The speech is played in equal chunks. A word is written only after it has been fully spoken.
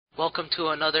Welcome to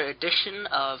another edition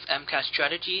of MCAT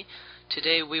Strategy.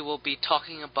 Today we will be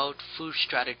talking about food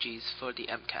strategies for the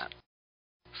MCAT.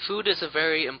 Food is a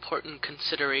very important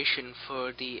consideration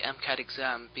for the MCAT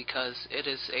exam because it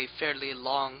is a fairly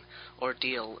long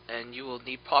ordeal and you will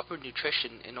need proper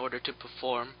nutrition in order to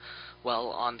perform well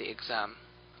on the exam.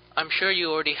 I'm sure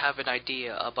you already have an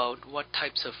idea about what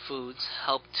types of foods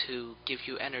help to give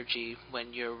you energy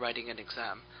when you're writing an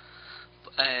exam.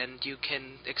 And you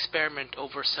can experiment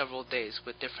over several days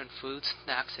with different foods,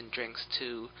 snacks, and drinks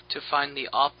to find the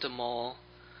optimal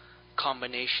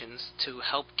combinations to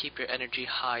help keep your energy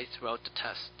high throughout the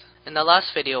test. In the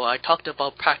last video, I talked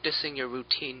about practicing your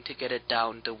routine to get it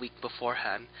down the week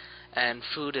beforehand, and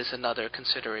food is another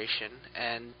consideration.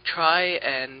 And try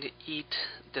and eat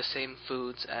the same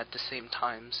foods at the same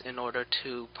times in order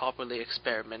to properly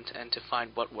experiment and to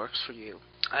find what works for you.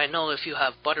 I know if you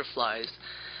have butterflies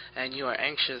and you are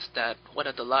anxious that one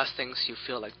of the last things you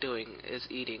feel like doing is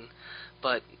eating,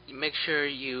 but make sure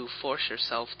you force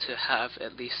yourself to have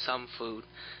at least some food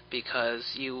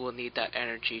because you will need that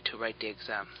energy to write the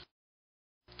exam.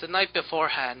 The night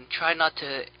beforehand, try not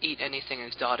to eat anything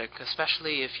exotic,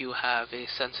 especially if you have a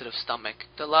sensitive stomach.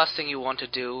 The last thing you want to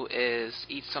do is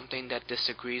eat something that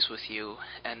disagrees with you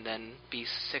and then be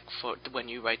sick for when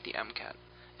you write the MCAT.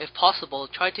 If possible,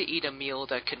 try to eat a meal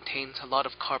that contains a lot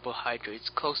of carbohydrates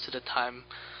close to the time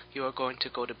you are going to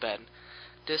go to bed.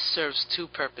 This serves two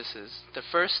purposes. The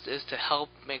first is to help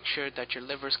make sure that your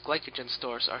liver's glycogen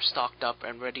stores are stocked up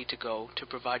and ready to go to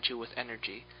provide you with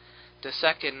energy. The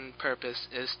second purpose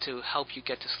is to help you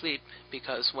get to sleep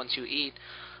because once you eat,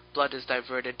 blood is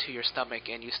diverted to your stomach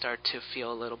and you start to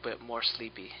feel a little bit more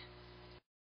sleepy.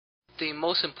 The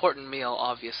most important meal,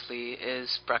 obviously,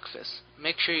 is breakfast.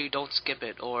 Make sure you don't skip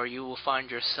it or you will find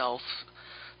yourself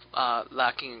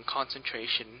lacking in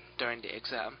concentration during the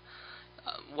exam.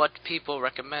 What people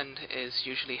recommend is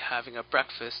usually having a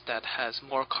breakfast that has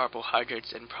more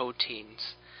carbohydrates and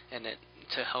proteins in it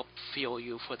to help fuel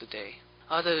you for the day.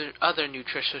 Other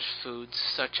nutritious foods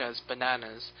such as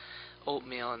bananas,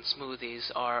 oatmeal, and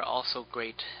smoothies are also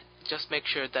great. Just make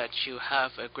sure that you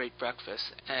have a great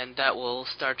breakfast, and that will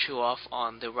start you off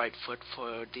on the right foot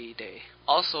for the day.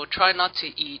 Also, try not to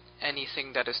eat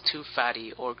anything that is too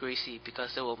fatty or greasy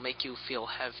because it will make you feel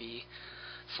heavy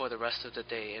for the rest of the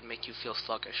day and make you feel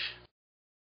sluggish.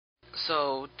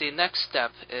 So the next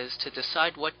step is to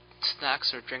decide what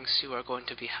snacks or drinks you are going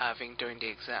to be having during the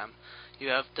exam. You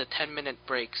have the 10-minute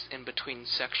breaks in between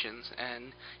sections,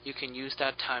 and you can use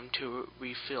that time to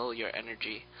refill your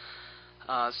energy.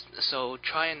 So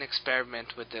try and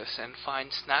experiment with this and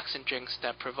find snacks and drinks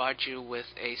that provide you with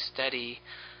a steady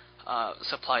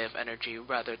supply of energy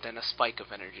rather than a spike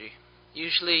of energy.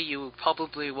 Usually you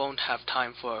probably won't have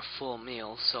time for a full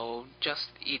meal, so just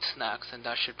eat snacks and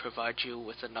that should provide you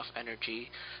with enough energy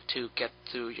to get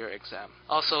through your exam.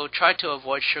 Also, try to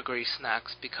avoid sugary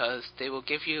snacks because they will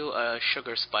give you a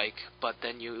sugar spike, but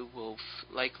then you will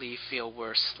likely feel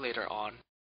worse later on.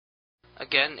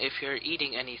 Again, if you're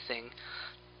eating anything,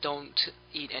 don't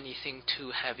eat anything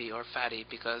too heavy or fatty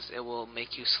because it will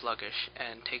make you sluggish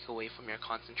and take away from your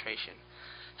concentration.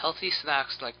 Healthy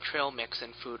snacks like trail mix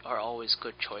and fruit are always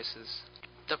good choices.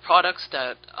 The products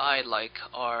that I like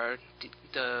are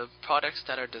the products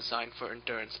that are designed for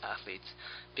endurance athletes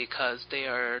because they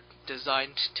are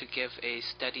designed to give a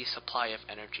steady supply of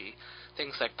energy.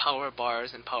 Things like power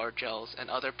bars and power gels and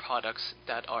other products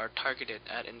that are targeted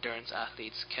at endurance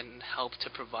athletes can help to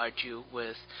provide you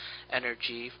with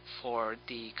energy for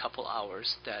the couple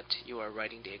hours that you are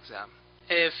writing the exam.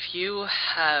 If you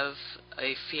have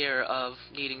a fear of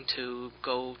needing to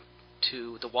go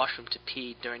to the washroom to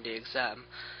pee during the exam,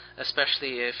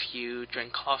 especially if you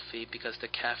drink coffee because the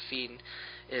caffeine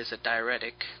is a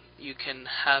diuretic, you can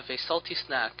have a salty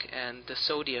snack, and the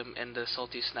sodium in the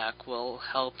salty snack will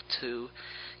help to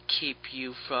keep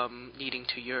you from needing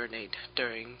to urinate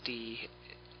during the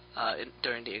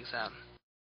exam.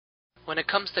 When it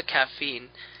comes to caffeine,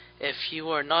 if you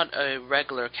are not a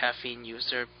regular caffeine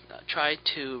user, try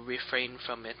to refrain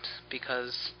from it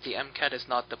because the MCAT is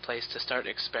not the place to start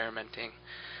experimenting.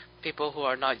 People who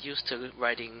are not used to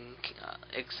writing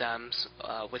exams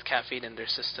with caffeine in their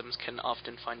systems can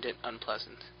often find it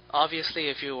unpleasant. Obviously,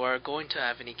 if you are going to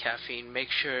have any caffeine, make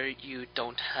sure you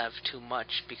don't have too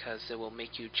much because it will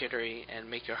make you jittery and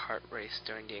make your heart race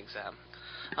during the exam.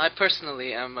 I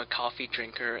personally am a coffee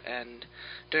drinker, and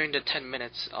during the 10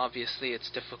 minutes, obviously it's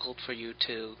difficult for you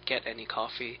to get any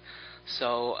coffee.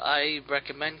 So I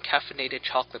recommend caffeinated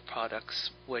chocolate products,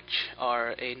 which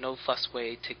are a no-fuss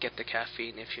way to get the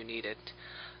caffeine if you need it.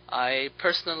 I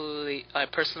personally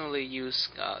use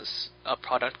a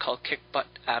product called Kick Butt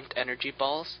Amped Energy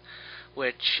Balls,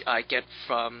 which I get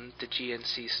from the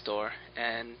GNC store,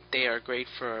 and they are great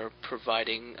for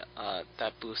providing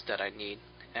that boost that I need.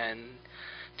 And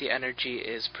the energy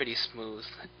is pretty smooth,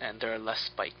 and there are less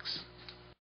spikes.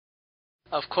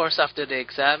 Of course, after the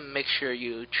exam, make sure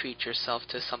you treat yourself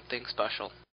to something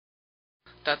special.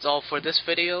 That's all for this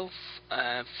video.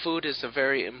 Food is a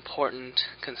very important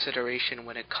consideration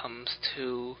when it comes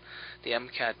to the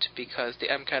MCAT, because the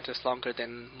MCAT is longer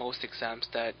than most exams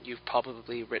that you've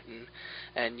probably written,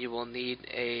 and you will need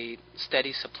a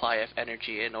steady supply of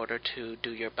energy in order to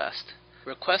do your best.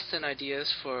 Requests and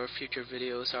ideas for future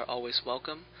videos are always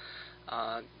welcome.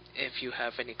 If you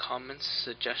have any comments,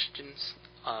 suggestions,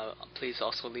 please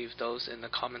also leave those in the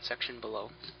comment section below.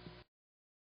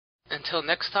 Until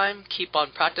next time, keep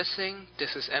on practicing.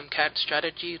 This is MCAT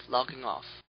Strategy logging off.